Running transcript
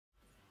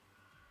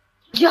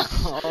Yes!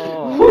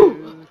 Oh,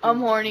 Woo! I'm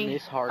horny.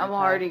 Miss Heart I'm Attack.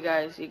 hardy,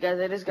 guys. You guys,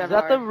 I just got Is that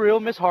hard. the real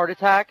Miss Heart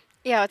Attack?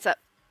 Yeah, what's up?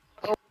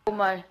 Oh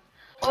my.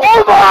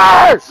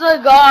 Omar!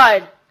 Oh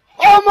God!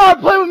 Omar,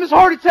 play with Miss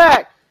Heart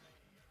Attack!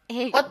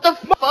 Hey, What the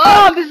Mom,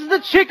 fuck? this is the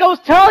chick I was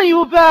telling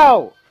you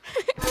about!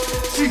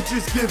 She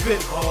just giving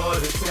heart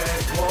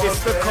attack.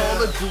 It's the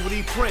Call of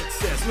Duty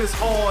princess, Miss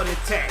Heart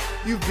Attack.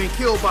 You've been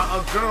killed by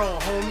a girl,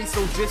 homie,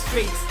 so just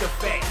face the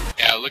fact.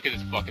 Yeah, look at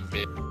this fucking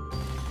bitch.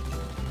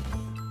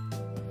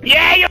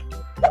 Yeah, you.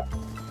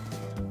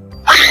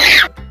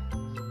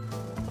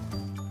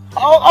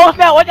 Oh,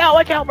 snap!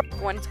 Watch out, bro.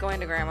 one's going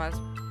to grandma's.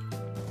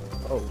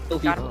 Oh,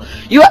 Got him.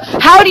 You?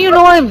 How do you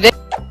know I'm there?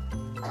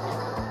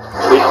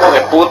 Hijo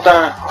de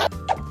puta.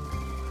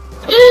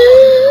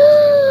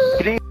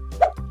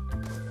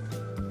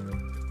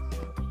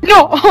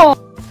 No.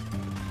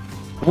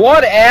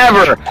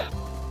 Whatever.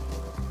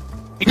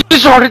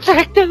 Miss Heart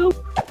Attack, dude.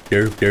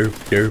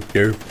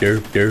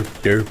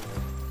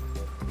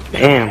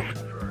 Damn.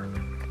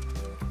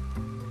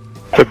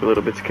 Took a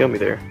little bit to kill me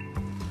there.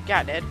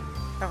 Yeah, it did.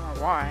 I don't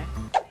know why.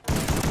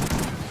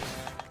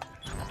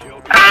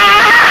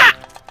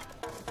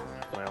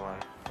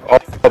 Oh,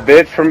 a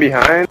bitch from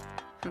behind?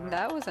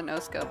 That was a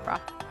no-scope, bro.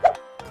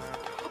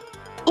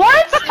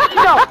 What?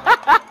 No.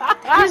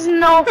 There's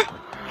no.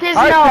 There's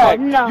Heart no. attack.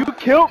 No. You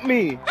killed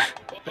me.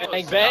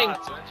 Bang, bang.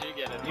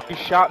 You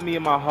shot me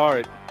in my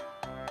heart.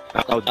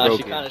 I was She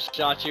broken. kind of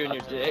shot you in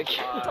your dick.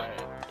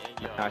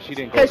 Nah, she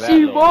didn't go Cause that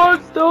she low.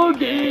 wants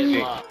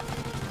doggy.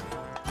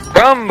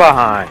 From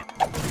behind!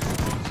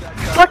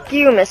 Fuck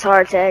you, Miss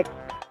Hardtech.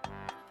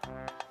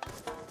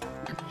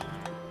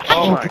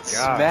 Oh my god.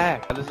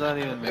 Smack. That does not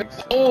even make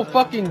sense. Oh,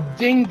 fucking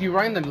dinged you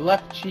right in the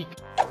left cheek.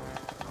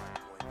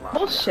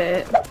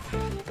 Bullshit.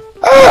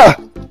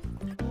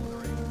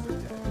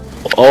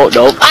 Oh,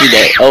 nope, he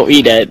dead. Oh,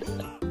 he dead.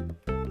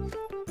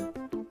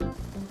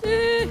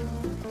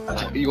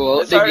 You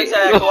will Heart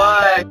attack,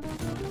 why?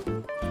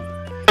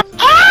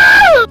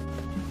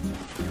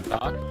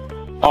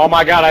 Oh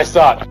my god, I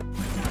suck.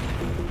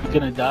 He's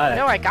gonna die.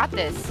 No, I got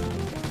this.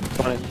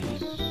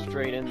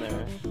 Straight in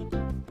there.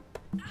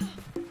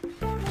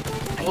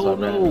 Oh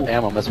no.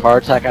 Damn, Miss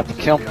Heart Attack have to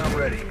kill me.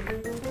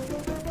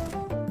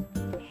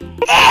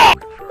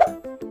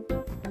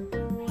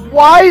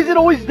 Why is it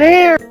always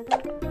there?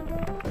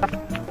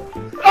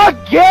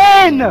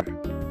 Again!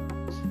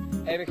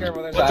 Hey, be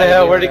careful. What the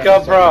hell, where'd he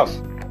come from?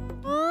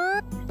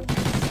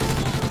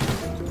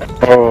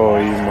 Oh,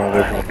 you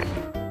motherfucker.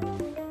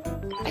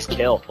 Nice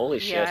kill. Holy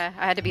shit. Yeah,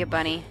 I had to be a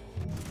bunny.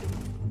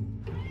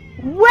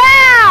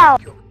 Wow.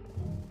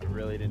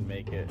 Really didn't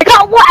make it. I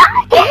got what?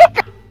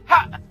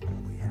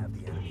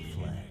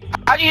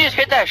 How do you just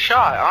hit that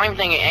shot? I don't even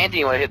think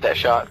Anthony would have hit that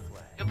shot.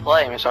 Good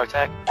play, Miss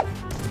Artek.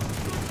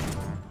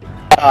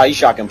 You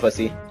shotgun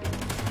pussy.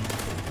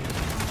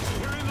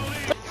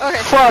 Okay.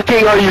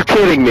 Fucking are you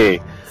kidding me?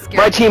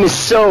 My team is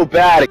so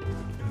bad.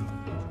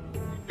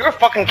 You're a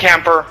fucking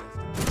camper.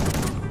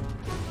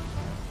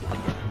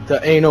 The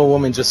anal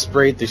woman just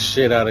sprayed the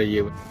shit out of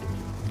you.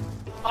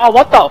 Oh,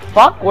 what the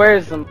fuck? Where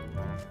is him?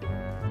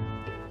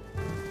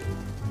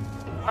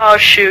 Oh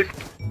shoot.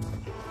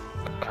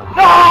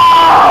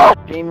 No!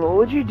 Jamie, what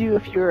would you do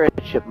if you were a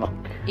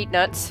chipmunk? Eat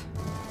nuts.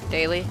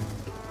 Daily.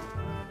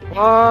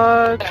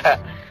 What?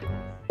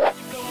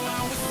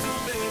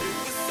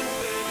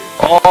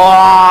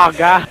 Oh,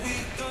 God.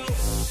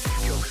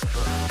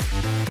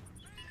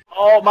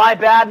 Oh, my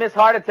bad, Miss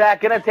Heart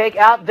Attack. Gonna take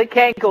out the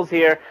Cankles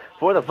here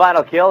for the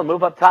final kill and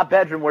move up top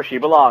bedroom where she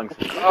belongs.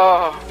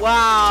 Oh.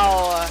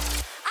 Wow.